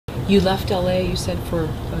You left LA, you said, for a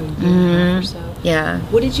year and a half or so. Yeah.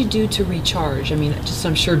 What did you do to recharge? I mean, just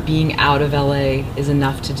I'm sure being out of LA is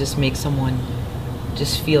enough to just make someone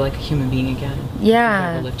just feel like a human being again.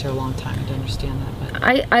 Yeah. I've lived here a long time. I understand that.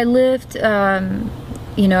 But I lived,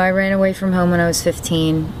 you know, I ran away from home when I was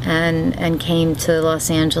 15 and came to Los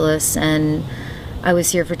Angeles, and I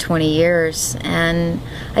was here for 20 years, and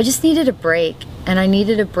I just needed a break. And I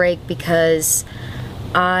needed a break because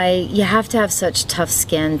you have to have such tough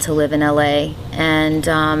skin to live in LA, and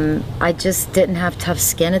I just didn't have tough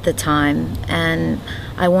skin at the time, and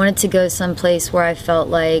I wanted to go someplace where I felt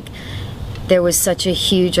like there was such a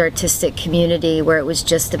huge artistic community where it was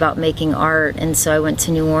just about making art. And so I went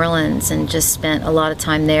to New Orleans and just spent a lot of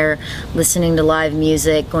time there listening to live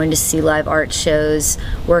music, going to see live art shows,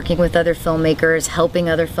 working with other filmmakers, helping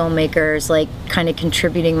other filmmakers, like kind of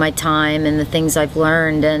contributing my time and the things I've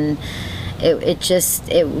learned. And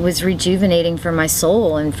it was rejuvenating for my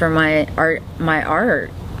soul and for my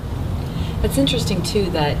art. it's interesting too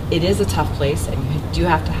that it is a tough place and you do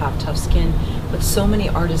have to have tough skin, but so many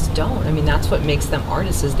artists don't. I mean, that's what makes them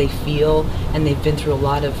artists, is they feel and they've been through a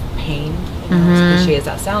lot of pain, you know, as cliche as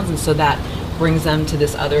that sounds, and so that brings them to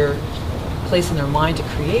this other place in their mind to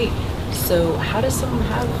create. So how does someone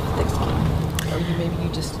have thick skin? Or maybe you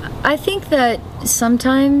just... I think that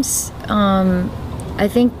sometimes, I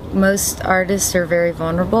think most artists are very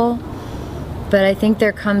vulnerable, but I think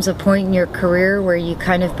there comes a point in your career where you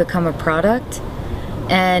kind of become a product.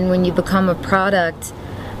 And when you become a product,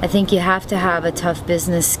 I think you have to have a tough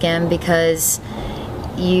business skin, because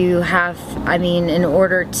you have, I mean, in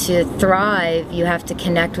order to thrive, you have to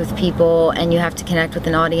connect with people, and you have to connect with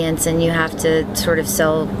an audience, and you have to sort of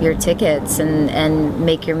sell your tickets and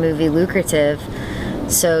make your movie lucrative.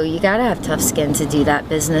 So you gotta have tough skin to do that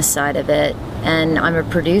business side of it. And I'm a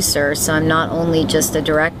producer, so I'm not only just a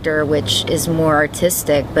director, which is more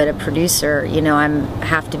artistic, but a producer. You know,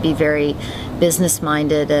 have to be very business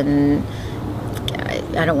minded, and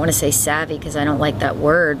I don't want to say savvy because I don't like that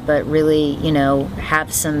word, but really, you know,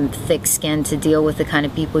 have some thick skin to deal with the kind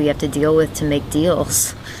of people you have to deal with to make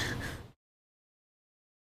deals.